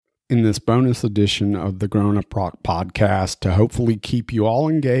in this bonus edition of the Grown Up Rock podcast to hopefully keep you all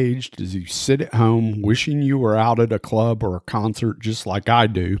engaged as you sit at home wishing you were out at a club or a concert just like I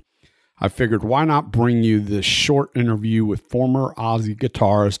do. I figured why not bring you this short interview with former Ozzy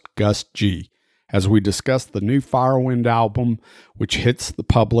guitarist Gus G as we discuss the new Firewind album, which hits the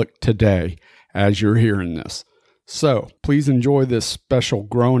public today as you're hearing this. So please enjoy this special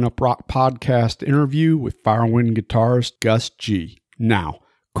Growing Up Rock podcast interview with Firewind guitarist Gus G. Now,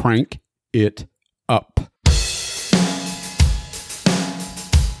 crank it up.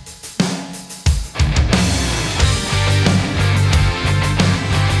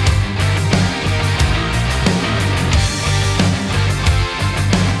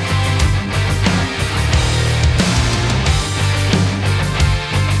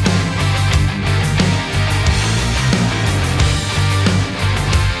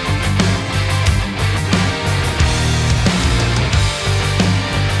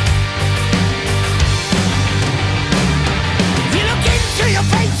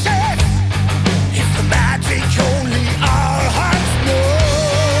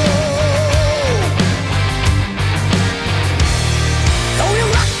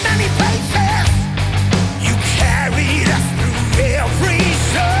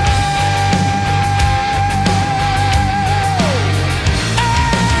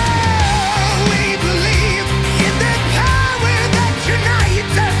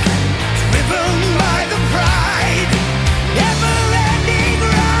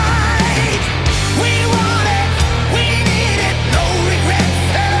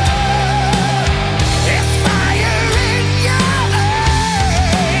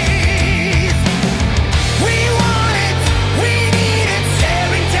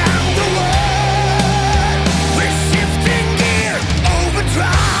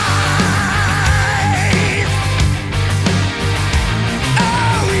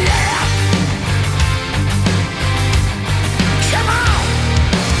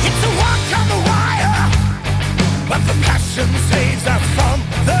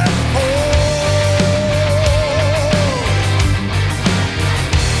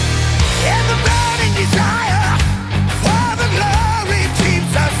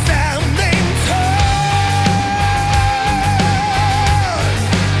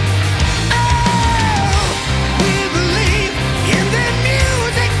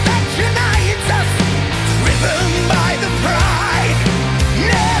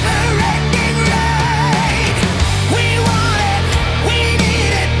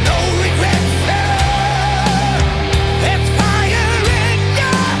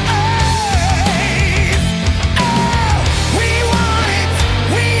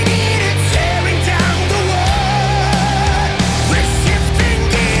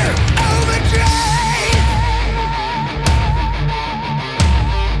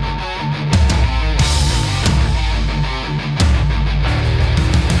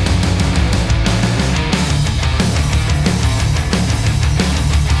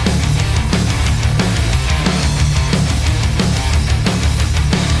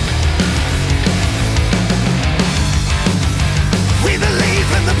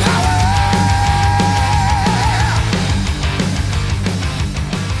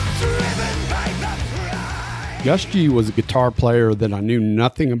 Gus G was a guitar player that I knew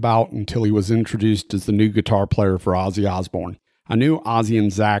nothing about until he was introduced as the new guitar player for Ozzy Osbourne. I knew Ozzy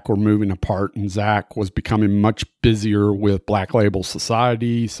and Zach were moving apart, and Zach was becoming much busier with Black Label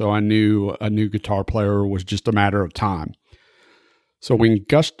Society, so I knew a new guitar player was just a matter of time. So when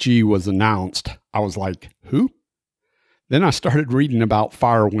Gus G was announced, I was like, who? Then I started reading about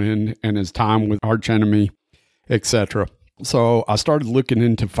Firewind and his time with Arch Enemy, etc. So I started looking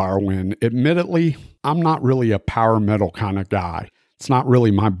into Firewind. Admittedly, I'm not really a power metal kind of guy. It's not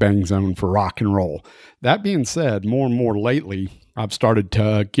really my bang zone for rock and roll. That being said, more and more lately, I've started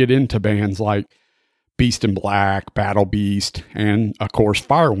to get into bands like Beast in Black, Battle Beast, and of course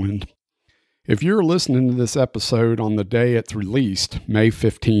Firewind. If you're listening to this episode on the day it's released, May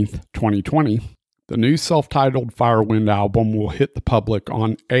 15th, 2020, the new self-titled Firewind album will hit the public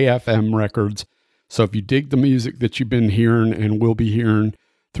on AFM Records. So if you dig the music that you've been hearing and will be hearing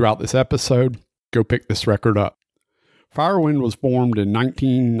throughout this episode, go pick this record up. Firewind was formed in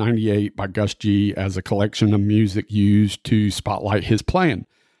 1998 by Gus G as a collection of music used to spotlight his playing.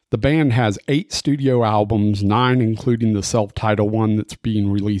 The band has 8 studio albums, 9 including the self-titled one that's being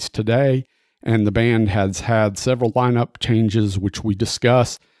released today, and the band has had several lineup changes which we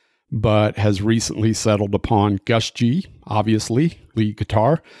discuss, but has recently settled upon Gus G, obviously, lead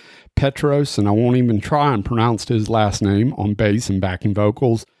guitar, Petros, and I won't even try and pronounce his last name, on bass and backing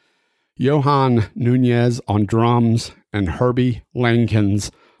vocals, Johan Nunez on drums, and Herbie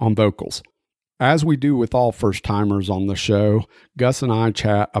Lankins on vocals. As we do with all first-timers on the show, Gus and I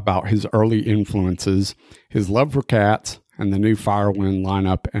chat about his early influences, his love for cats, and the new Firewind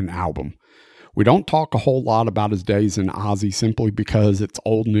lineup and album. We don't talk a whole lot about his days in Ozzy simply because it's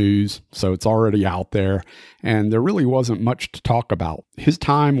old news, so it's already out there, and there really wasn't much to talk about. His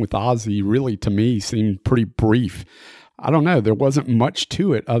time with Ozzy really, to me, seemed pretty brief. I don't know, there wasn't much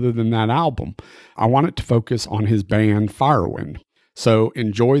to it other than that album. I wanted to focus on his band, Firewind. So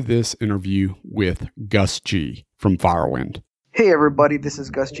enjoy this interview with Gus G from Firewind. Hey everybody, this is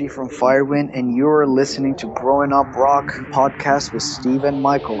Gus G from Firewind, and you're listening to Growing Up Rock podcast with Steve and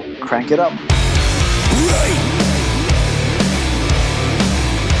Michael. Crank it up.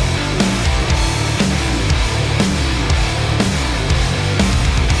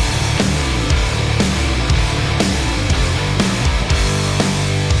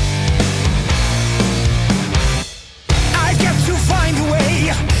 I got to find a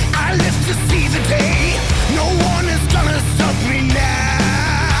way. I live to see the day. No one is gonna stop me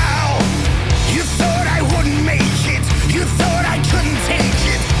now. You thought I wouldn't make it. You thought I couldn't take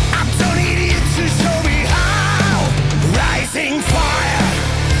it. I don't need you to show me how. Rising fire,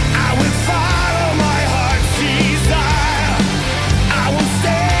 I will follow my heart's desire. I will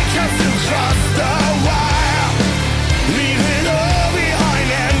stay just to cross the wire. Leave it all behind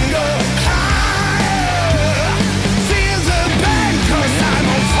and go higher. Feel the pain 'cause I'm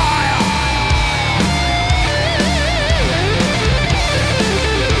on fire.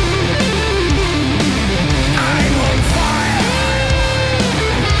 I'm on fire.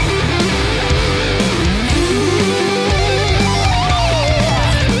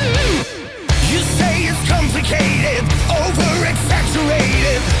 You say it's complicated,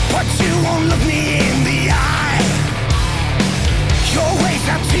 over-exaggerated, but you won't look me in the eye. Your ways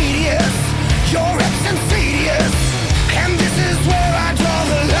are tedious, your reps insidious, and this is where I draw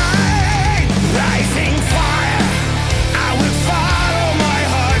the line. Rising fire, I will follow my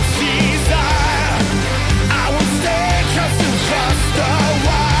heart's desire. I will stay just to cross the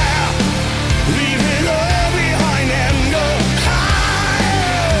wire. Leave it all behind and go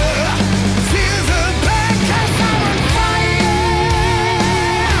higher. Feel the pain 'cause I'm on fire.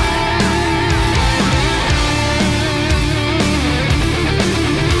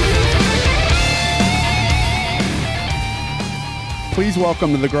 Please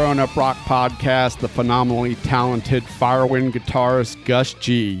welcome to the Growing Up Rock podcast, the phenomenally talented Firewind guitarist, Gus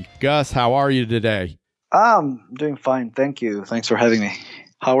G. Gus, how are you today? I'm doing fine, thank you. Thanks for having me.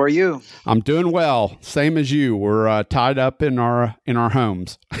 How are you? I'm doing well. Same as you. We're tied up in our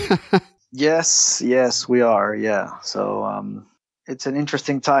homes. Yes, we are, yeah. So it's an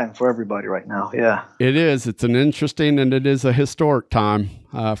interesting time for everybody right now, yeah. It is. It's an interesting and it is a historic time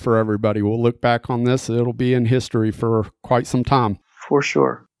for everybody. We'll look back on this. It'll be in history for quite some time. For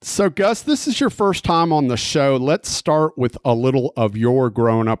sure. So, Gus, this is your first time on the show. Let's start with a little of your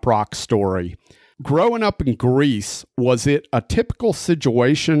growing up rock story. Growing up in Greece, was it a typical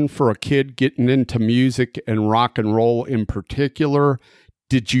situation for a kid getting into music and rock and roll in particular?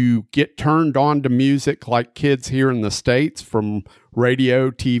 Did you get turned on to music like kids here in the States from radio,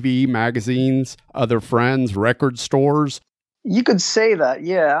 TV, magazines, other friends, record stores? You could say that,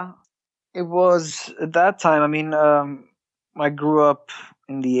 yeah. It was at that time, I grew up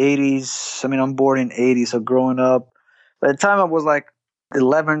in the 80s. I'm born in 80s, so growing up. By the time I was like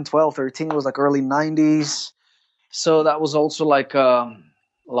 11, 12, 13, it was like early 90s. So that was also like a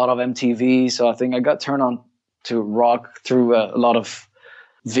lot of MTV. So I think I got turned on to rock through a lot of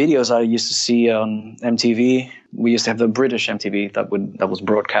videos I used to see on MTV. We used to have the British MTV that was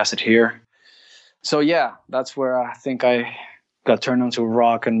broadcasted here. So yeah, that's where I think I got turned on to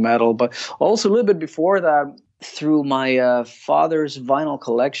rock and metal. But also a little bit before that, through my father's vinyl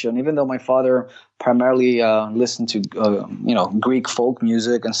collection. Even though my father primarily listened to Greek folk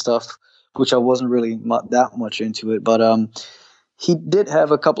music and stuff, which I wasn't really that much into it, but he did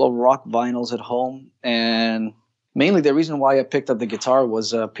have a couple of rock vinyls at home, and mainly the reason why I picked up the guitar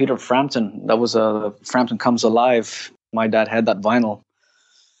was Peter Frampton. That was Frampton Comes Alive. My dad had that vinyl,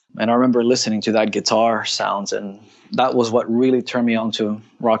 and I remember listening to that guitar sounds, and that was what really turned me on to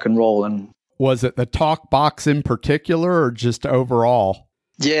rock and roll. And was it the talk box in particular or just overall?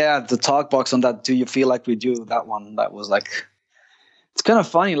 Yeah, the talk box on that Do You Feel Like We Do, that one, that was like, it's kind of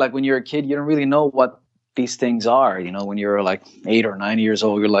funny, like when you're a kid, you don't really know what these things are, when you're like 8 or 9 years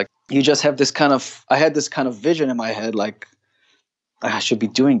old, you're like, you just have I had this kind of vision in my head, like, I should be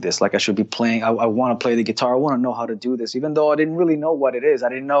doing this, like I should be playing, I want to play the guitar, I want to know how to do this, even though I didn't really know what it is. I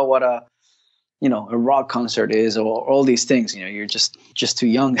didn't know what a rock concert is, or all these things. You're just too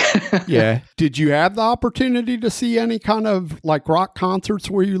young. Yeah. Did you have the opportunity to see any kind of like rock concerts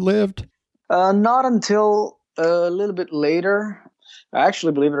where you lived? Not until a little bit later.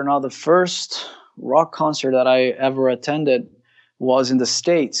 Actually, believe it or not, the first rock concert that I ever attended was in the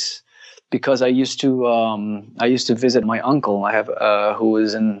States, because I used to visit my uncle. I have who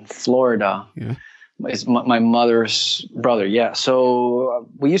is in Florida. Yeah. It's my mother's brother. Yeah. So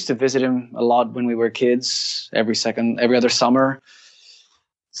we used to visit him a lot when we were kids, every other summer.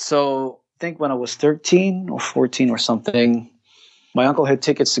 So I think when I was 13 or 14 or something, my uncle had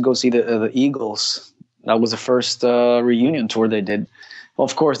tickets to go see the Eagles. That was the first reunion tour they did. Well,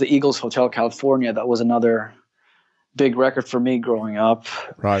 of course, the Eagles Hotel California, that was another big record for me growing up.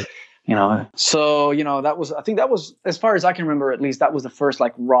 Right. So, I think that was, as far as I can remember, at least that was the first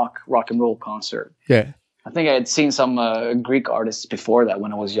like rock and roll concert. Yeah. I think I had seen some Greek artists before that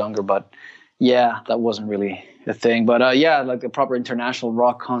when I was younger, but yeah, that wasn't really a thing. But like the proper international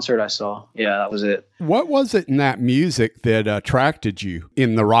rock concert I saw. Yeah, that was it. What was it in that music that attracted you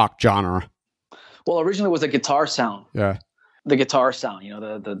in the rock genre? Well, originally it was the guitar sound. Yeah. The guitar sound,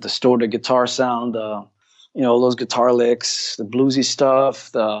 the distorted guitar sound, those guitar licks, the bluesy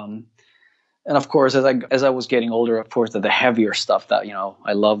stuff, and of course, as I was getting older, of course, the heavier stuff that,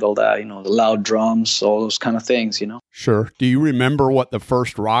 I loved all that, the loud drums, all those kind of things, Sure. Do you remember what the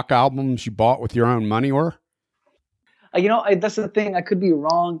first rock albums you bought with your own money were? That's the thing. I could be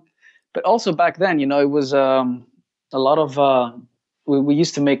wrong, but also back then, it was a lot of, we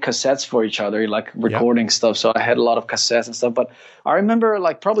used to make cassettes for each other, like recording stuff. So I had a lot of cassettes and stuff, but I remember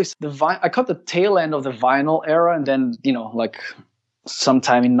like probably I caught the tail end of the vinyl era. And then, like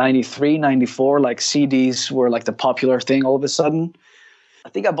sometime in 93, 94, like CDs were like the popular thing all of a sudden. I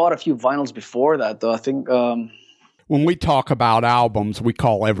think I bought a few vinyls before that though. I think, when we talk about albums, we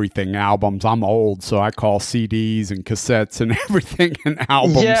call everything albums. I'm old, so I call CDs and cassettes and everything an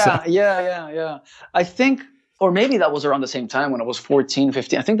album. Yeah. I think, or maybe that was around the same time when I was 14,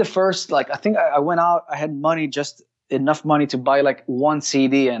 15. I think the first, I went out, I had money, just enough money to buy like one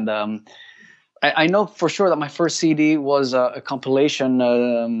CD. And I know for sure that my first CD was a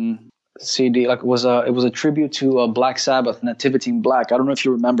compilation CD. Like it was a tribute to Black Sabbath, Nativity in Black. I don't know if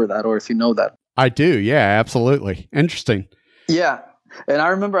you remember that or if you know that. I do. Yeah, absolutely. Interesting. Yeah. And I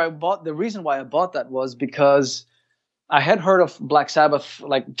remember the reason why I bought that was because I had heard of Black Sabbath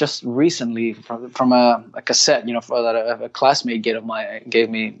like just recently from a cassette, that a classmate gave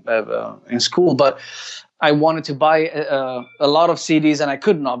me in school. But I wanted to buy a lot of CDs, and I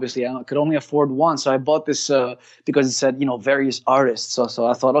couldn't. Obviously, I could only afford one. So I bought this because it said various artists. So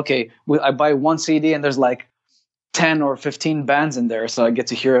I thought, okay, I buy one CD, and there's like 10 or 15 bands in there, so I get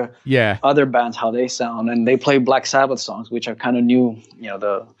to hear other bands, how they sound, and they play Black Sabbath songs, which I kind of knew,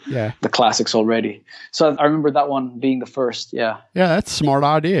 the classics already. So I remember that one being the first. Yeah, that's a smart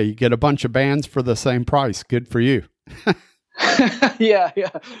idea. You get a bunch of bands for the same price. Good for you. yeah,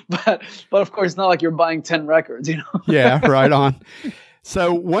 but of course, it's not like you're buying 10 records, Yeah, right on.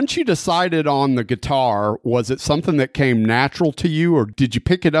 So once you decided on the guitar, was it something that came natural to you, or did you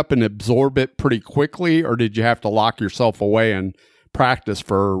pick it up and absorb it pretty quickly, or did you have to lock yourself away and practice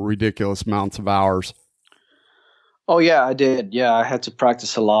for ridiculous amounts of hours? Oh, yeah, I did. Yeah, I had to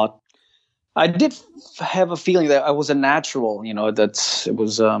practice a lot. I did have a feeling that I was a natural, that it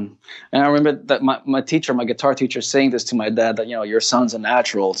was, and I remember that my guitar teacher saying this to my dad, that, your son's a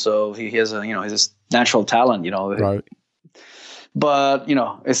natural, so he has he has this natural talent, Right. But,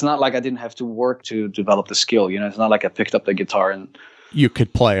 it's not like I didn't have to work to develop the skill. It's not like I picked up the guitar and you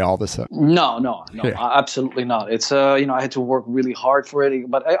could play all this stuff. No, absolutely not. It's, I had to work really hard for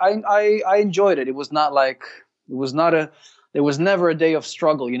it, but I enjoyed it. It was not like, there was never a day of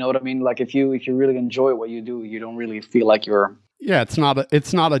struggle. You know what I mean? Like if you really enjoy what you do, you don't really feel like you're. Yeah. It's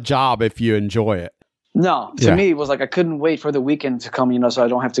not a job if you enjoy it. No, to me, it was like I couldn't wait for the weekend to come, so I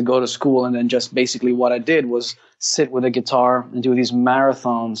don't have to go to school. And then just basically what I did was sit with a guitar and do these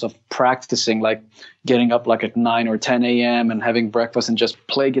marathons of practicing, like getting up like at 9 or 10 a.m. and having breakfast and just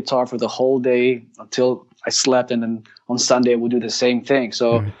play guitar for the whole day until I slept. And then on Sunday, I would do the same thing.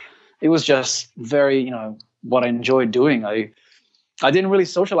 So it was just very, what I enjoyed doing. I didn't really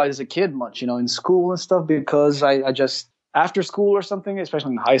socialize as a kid much, in school and stuff, because I just, after school or something,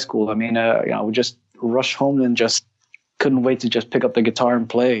 especially in high school, I would just rush home and just couldn't wait to just pick up the guitar and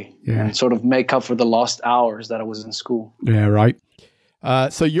play and sort of make up for the lost hours that I was in school. Yeah, right.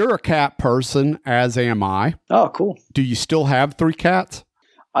 So you're a cat person, as am I. Oh, cool. Do you still have 3 cats?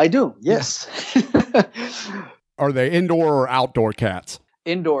 I do, yes. Are they indoor or outdoor cats?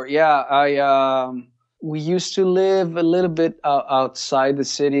 Indoor, yeah. we used to live a little bit outside the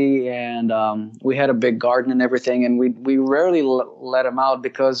city, and we had a big garden and everything, and we rarely let him out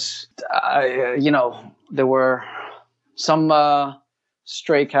because, there were some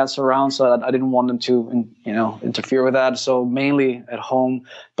stray cats around, so I didn't want them to, interfere with that. So mainly at home.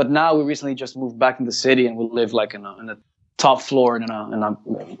 But now we recently just moved back in the city, and we live like in a top floor in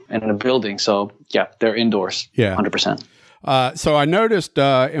a building. So yeah, they're indoors. Yeah, 100%. So I noticed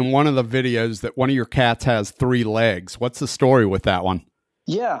in one of the videos that one of your cats has 3 legs. What's the story with that one?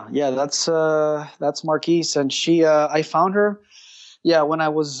 Yeah, that's Marquise, and she I found her. Yeah, when I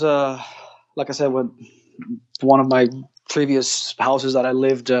was like I said, when one of my previous houses that I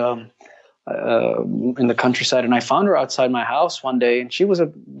lived in the countryside, and I found her outside my house one day, and she was a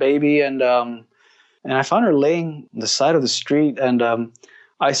baby, and I found her laying on the side of the street, and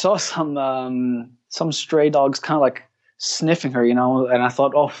I saw some stray dogs kind of like sniffing her, and I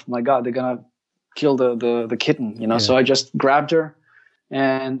thought, oh my God, they're gonna kill the kitten, Yeah. So I just grabbed her,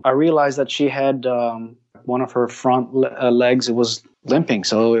 and I realized that she had one of her front legs. It was limping,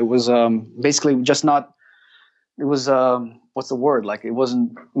 so it was basically just not. It was what's the word? Like it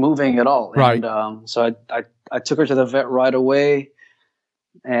wasn't moving at all. Right. And so I took her to the vet right away,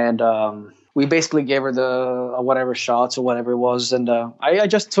 and we basically gave her the whatever shots or whatever it was, and I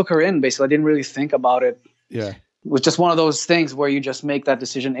just took her in. Basically, I didn't really think about it. Yeah. It was just one of those things where you just make that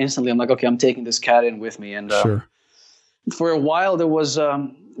decision instantly. I'm like, okay, I'm taking this cat in with me. And sure. For a while, there was,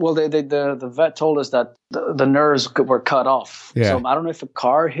 the vet told us that the nerves were cut off. Yeah. So I don't know if a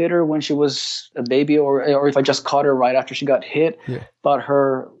car hit her when she was a baby or if I just caught her right after she got hit. Yeah. But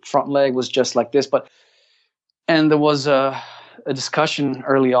her front leg was just like this. And there was a discussion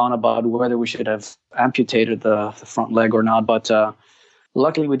early on about whether we should have amputated the front leg or not. But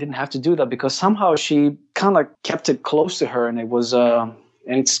luckily, we didn't have to do that because somehow she kind of kept it close to her, and it was, and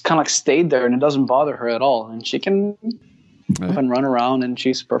it's kind of like stayed there, and it doesn't bother her at all, and she can run around, and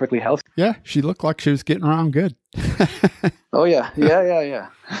she's perfectly healthy. Yeah, she looked like she was getting around good. Oh yeah.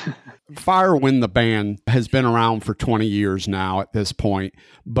 Firewind, the band, has been around for 20 years now at this point,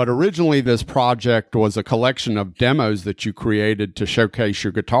 but originally this project was a collection of demos that you created to showcase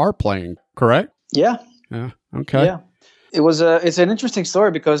your guitar playing, correct? Yeah. Yeah. Okay. Yeah. It's an interesting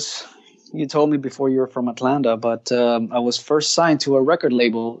story because you told me before you were from Atlanta, but I was first signed to a record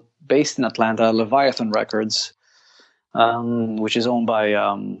label based in Atlanta, Leviathan Records, which is owned by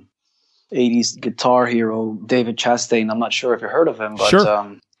 80s guitar hero David Chastain. I'm not sure if you heard of him, but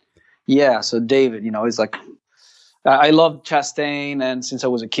sure. Yeah, so David, he's like, I love Chastain, and since I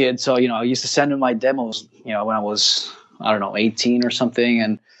was a kid, so, I used to send him my demos, when I was, 18 or something,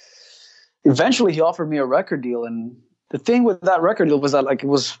 and eventually he offered me a record deal, and the thing with that record deal was that it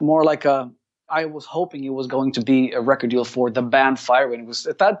was more like I was hoping it was going to be a record deal for the band Firewind. It was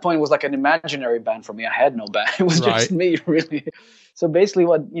at that point it was like an imaginary band for me. I had no band. It was just me, really. So basically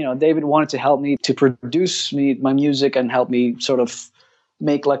what, David wanted to help me to produce my music and help me sort of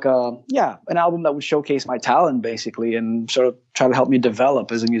make like an album that would showcase my talent basically and sort of try to help me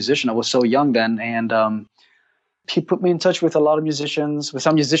develop as a musician. I was so young then, and he put me in touch with with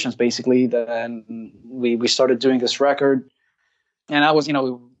some musicians basically. Then we started doing this record, and I was,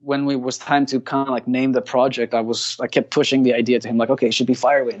 when it was time to kind of like name the project, I kept pushing the idea to him, like, okay, it should be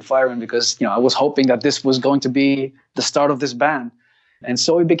Firewind, because, I was hoping that this was going to be the start of this band. And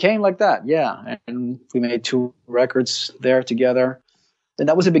so it became like that. Yeah. And we made 2 records there together. And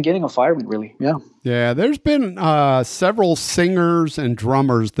that was the beginning of Firewind, really. Yeah. Yeah. There's been several singers and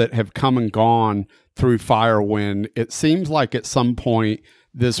drummers that have come and gone through Firewind. It seems like at some point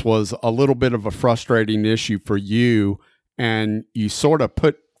this was a little bit of a frustrating issue for you, and you sort of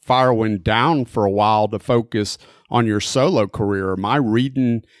put Firewind down for a while to focus on your solo career. Am I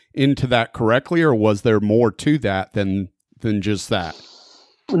reading into that correctly, or was there more to that than just that?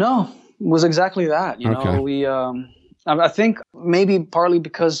 No, it was exactly that. We I think maybe partly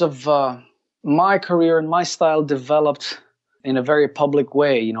because of my career and my style developed in a very public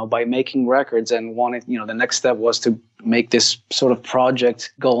way, by making records, and wanted, the next step was to make this sort of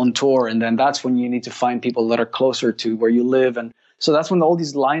project go on tour. And then that's when you need to find people that are closer to where you live. And so that's when all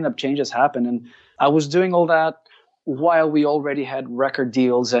these lineup changes happen. And I was doing all that while we already had record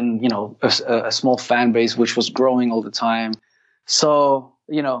deals and, a small fan base, which was growing all the time. So,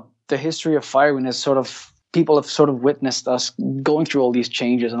 the history of Firewind is people have sort of witnessed us going through all these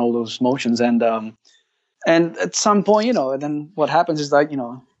changes and all those motions. And at some point, then what happens is that,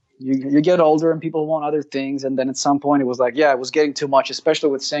 you get older and people want other things. And then at some point it was like, it was getting too much, especially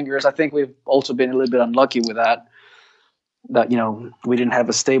with singers. I think we've also been a little bit unlucky with that, we didn't have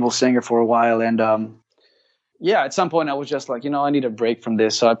a stable singer for a while. And yeah, at some point I was just like, I need a break from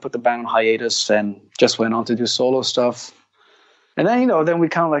this. So I put the band on hiatus and just went on to do solo stuff. And then, then we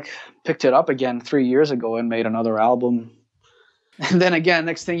kind of like picked it up again 3 years ago and made another album. And then again,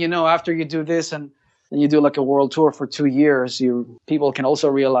 next thing you know, after you do this and you do like a world tour for 2 years, people can also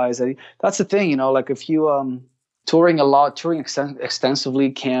realize that that's the thing, like if you touring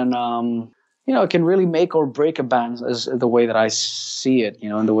extensively can it can really make or break a band, as the way that I see it,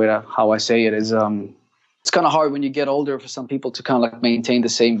 and the way that how I say it is it's kind of hard when you get older for some people to kind of like maintain the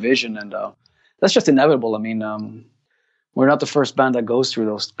same vision, and that's just inevitable. I mean, we're not the first band that goes through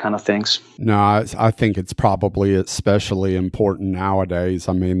those kind of things. No, I think it's probably especially important nowadays.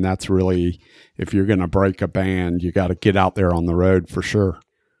 I mean, that's really, if you're going to break a band, you got to get out there on the road for sure.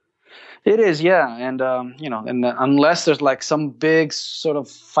 It is, yeah. And, unless there's like some big sort of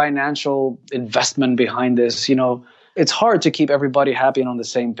financial investment behind this, it's hard to keep everybody happy and on the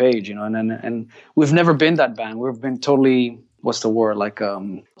same page, and we've never been that band. We've been totally, what's the word? Like,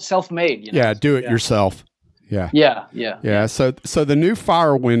 self-made. Yeah. Do it yourself. Yeah. So the new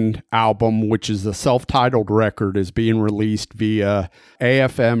Firewind album, which is a self-titled record, is being released via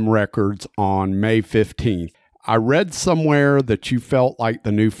AFM Records on May 15th. I read somewhere that you felt like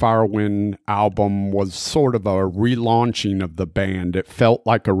the new Firewind album was sort of a relaunching of the band. It felt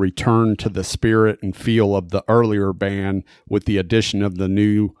like a return to the spirit and feel of the earlier band with the addition of the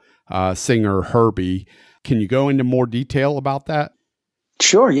new singer Herbie. Can you go into more detail about that?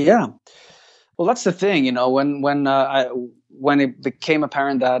 Sure, yeah. Well, that's the thing, when it became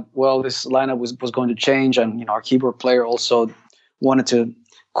apparent that, this lineup was going to change, and our keyboard player also wanted to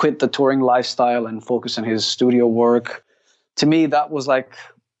quit the touring lifestyle and focus on his studio work. To me, that was like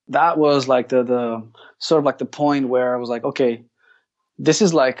the sort of like the point where I was like, okay, this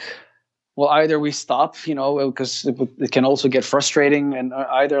is like, either we stop, because it can also get frustrating, and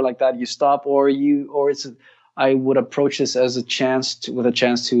either like that you stop, I would approach this as a chance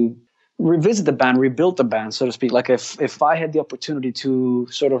to revisit the band, rebuild the band, so to speak. Like if I had the opportunity to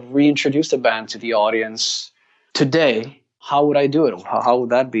sort of reintroduce the band to the audience today, how would I do it? How would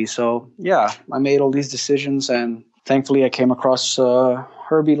that be? So yeah, I made all these decisions, and thankfully I came across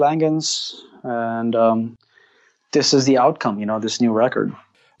Herbie Langens, and this is the outcome, this new record.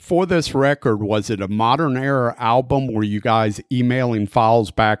 For this record, was it a modern era album? Were you guys emailing files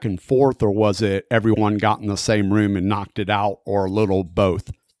back and forth, or was it everyone got in the same room and knocked it out, or a little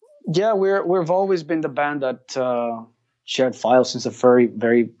both? Yeah, we've always been the band that shared files since the very,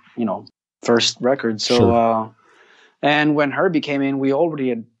 very, first record. So, sure. And when Herbie came in,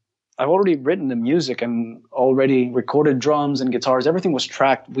 I've already written the music and already recorded drums and guitars. Everything was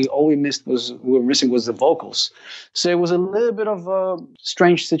tracked. All we were missing was the vocals. So it was a little bit of a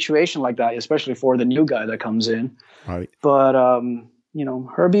strange situation like that, especially for the new guy that comes in. Right. But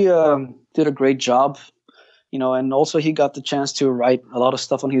Herbie did a great job. And also he got the chance to write a lot of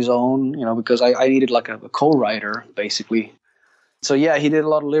stuff on his own, because I needed like a co-writer, basically. So yeah, he did a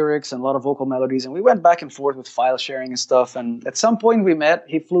lot of lyrics and a lot of vocal melodies, and we went back and forth with file sharing and stuff. And at some point we met.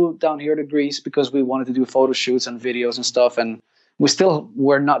 He flew down here to Greece because we wanted to do photo shoots and videos and stuff, and we still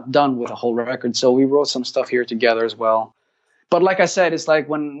were not done with the whole record. So we wrote some stuff here together as well. But like I said, it's like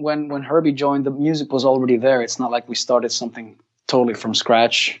when Herbie joined, the music was already there. It's not like we started something totally from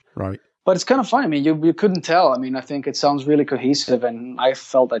scratch. Right. But it's kind of fun. I mean, you couldn't tell. I mean, I think it sounds really cohesive, and I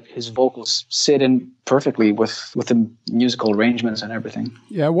felt that his vocals sit in perfectly with the musical arrangements and everything.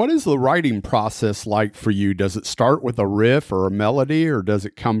 Yeah, what is the writing process like for you? Does it start with a riff or a melody, or does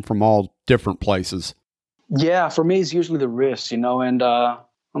it come from all different places? Yeah, for me, it's usually the riffs, and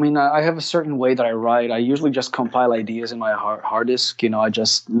I have a certain way that I write. I usually just compile ideas in my hard disk. I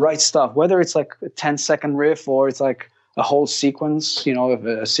just write stuff, whether it's like a 10-second riff or it's like a whole sequence,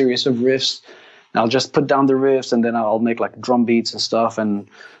 a series of riffs. And I'll just put down the riffs, and then I'll make like drum beats and stuff and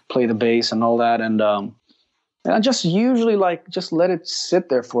play the bass and all that. And I just usually just let it sit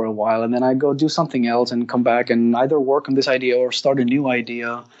there for a while, and then I go do something else and come back and either work on this idea or start a new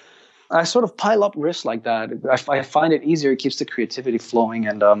idea. I sort of pile up riffs like that. I find it easier. It keeps the creativity flowing.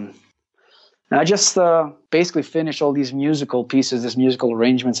 And I just basically finish all these musical pieces, these musical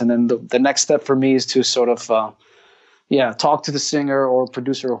arrangements. And then the next step for me is to sort of talk to the singer or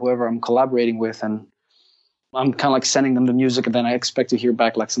producer or whoever I'm collaborating with, and I'm kind of like sending them the music, and then I expect to hear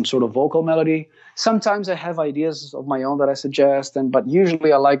back like some sort of vocal melody. Sometimes I have ideas of my own that I suggest, but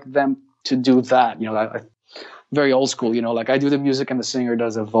usually I like them to do that. Very old school, like I do the music and the singer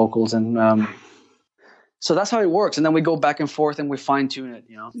does the vocals, and so that's how it works. And then we go back and forth and we fine tune it.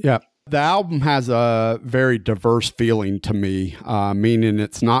 Yeah. The album has a very diverse feeling to me, meaning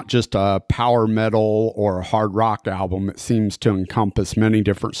it's not just a power metal or a hard rock album. It seems to encompass many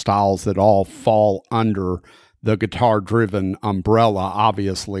different styles that all fall under the guitar-driven umbrella,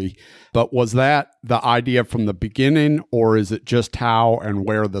 obviously. But was that the idea from the beginning, or is it just how and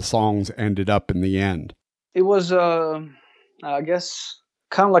where the songs ended up in the end? It was, I guess,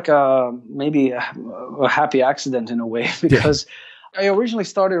 kind of like maybe a happy accident in a way, because I originally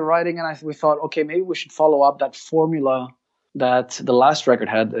started writing and we thought, okay, maybe we should follow up that formula that the last record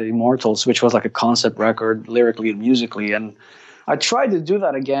had, Immortals, which was like a concept record lyrically and musically. And I tried to do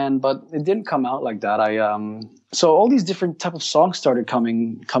that again, but it didn't come out like that. So all these different type of songs started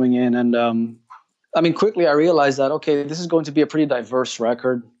coming in. And quickly I realized that, okay, this is going to be a pretty diverse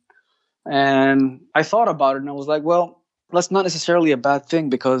record. And I thought about it and I was like, well, that's not necessarily a bad thing,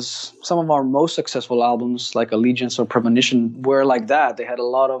 because some of our most successful albums, like Allegiance or Premonition, were like that. They had a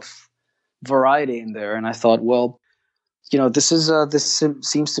lot of variety in there. And I thought, well, this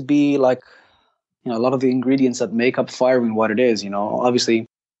seems to be like, a lot of the ingredients that make up Firewind what it is. Obviously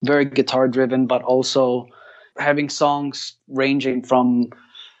very guitar driven, but also having songs ranging from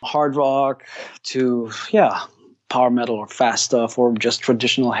hard rock to power metal or fast stuff or just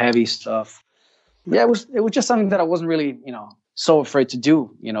traditional heavy stuff. Yeah, it was just something that I wasn't really, so afraid to do,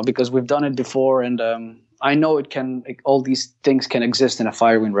 because we've done it before, and I know all these things can exist in a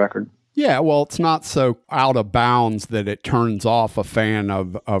Firewind record. Yeah, well, it's not so out of bounds that it turns off a fan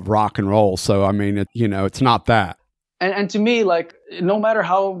of rock and roll. So, it's not that. And to me, like, no matter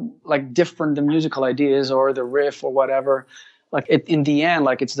how like different the musical idea is or the riff or whatever, like in the end,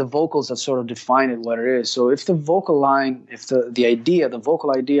 like it's the vocals that sort of define it what it is. So if the vocal line, if the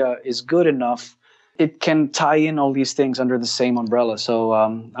vocal idea is good enough, it can tie in all these things under the same umbrella. So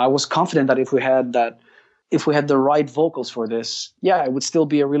I was confident that if we had the right vocals for this, it would still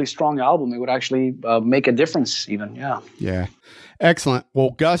be a really strong album. It would actually make a difference even. Yeah. Excellent.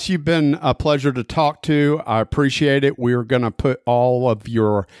 Well, Gus, you've been a pleasure to talk to. I appreciate it. We're going to put all of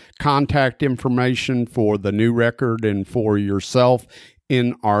your contact information for the new record and for yourself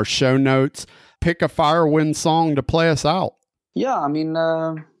in our show notes. Pick a Firewind song to play us out. Yeah,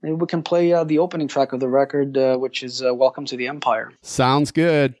 maybe we can play the opening track of the record, which is Welcome to the Empire. Sounds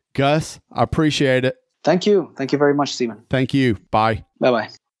good. Gus, I appreciate it. Thank you. Thank you very much, Stephen. Thank you. Bye. Bye-bye.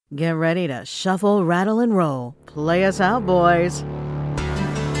 Get ready to shuffle, rattle, and roll. Play us out, boys.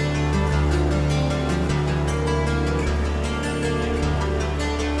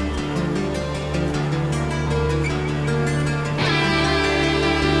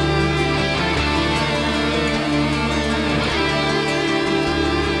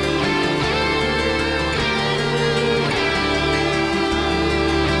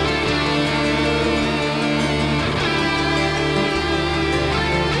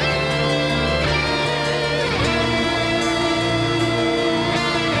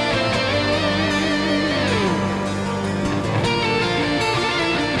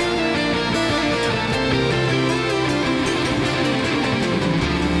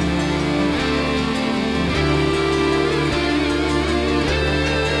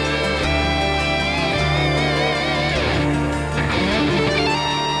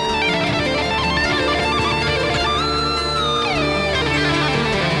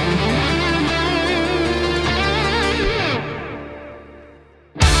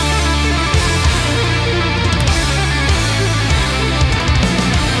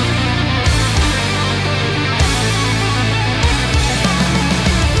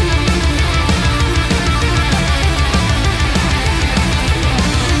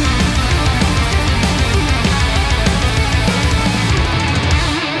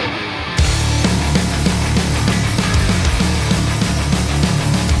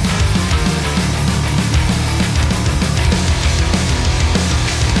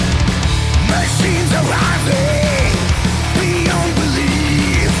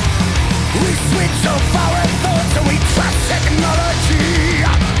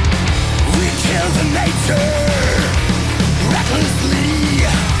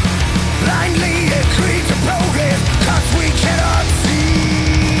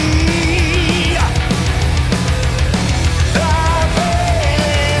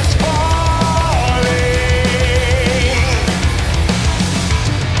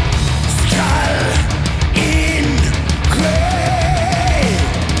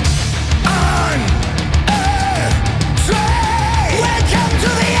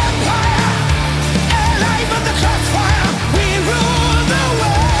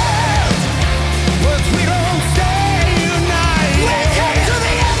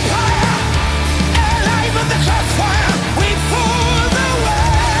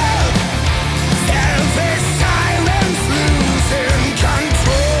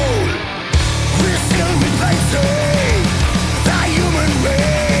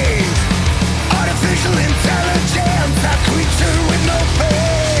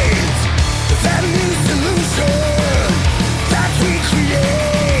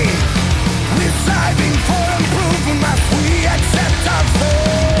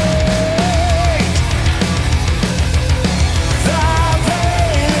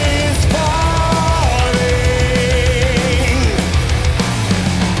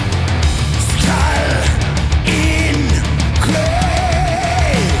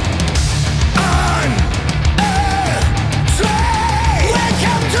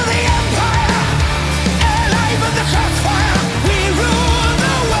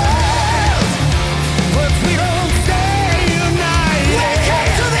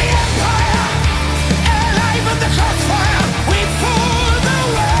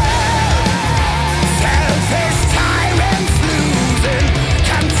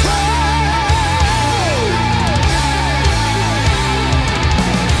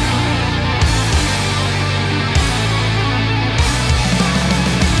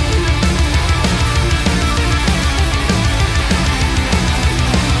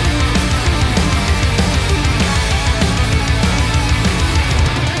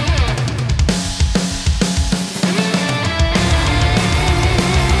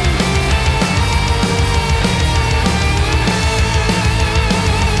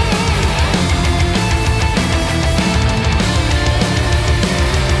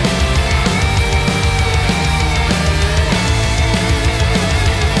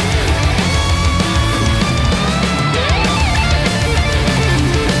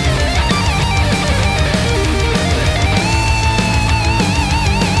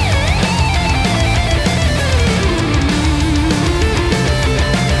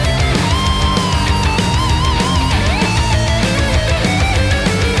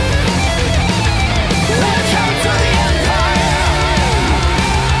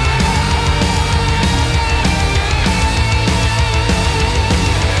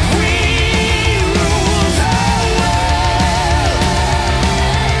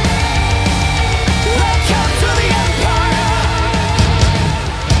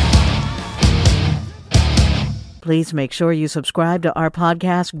 Please make sure you subscribe to our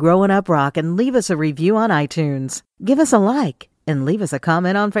podcast, Growing Up Rock, and leave us a review on iTunes. Give us a like and leave us a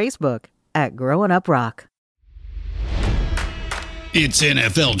comment on Facebook at Growing Up Rock. It's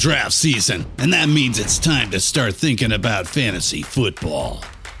NFL draft season, and that means it's time to start thinking about fantasy football.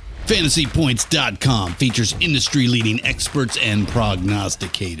 FantasyPoints.com features industry-leading experts and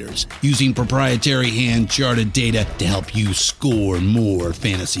prognosticators using proprietary hand-charted data to help you score more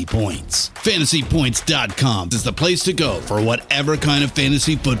fantasy points. FantasyPoints.com is the place to go for whatever kind of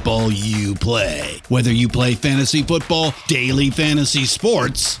fantasy football you play. Whether you play fantasy football, daily fantasy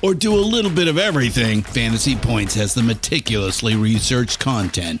sports, or do a little bit of everything, Fantasy Points has the meticulously researched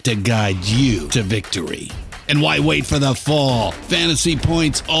content to guide you to victory. And why wait for the fall? Fantasy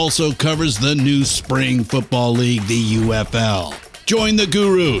Points also covers the new spring football league, the UFL. Join the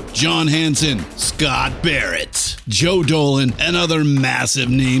guru, John Hansen, Scott Barrett, Joe Dolan, and other massive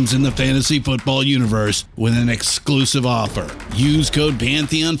names in the fantasy football universe with an exclusive offer. Use code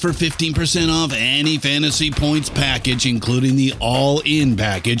Pantheon for 15% off any Fantasy Points package, including the all-in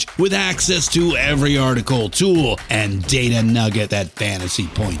package, with access to every article, tool, and data nugget that Fantasy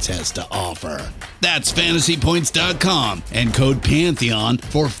Points has to offer. That's FantasyPoints.com and code Pantheon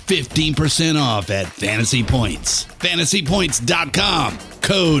for 15% off at Fantasy Points. FantasyPoints.com,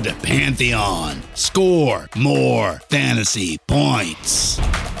 code Pantheon. Score more fantasy points.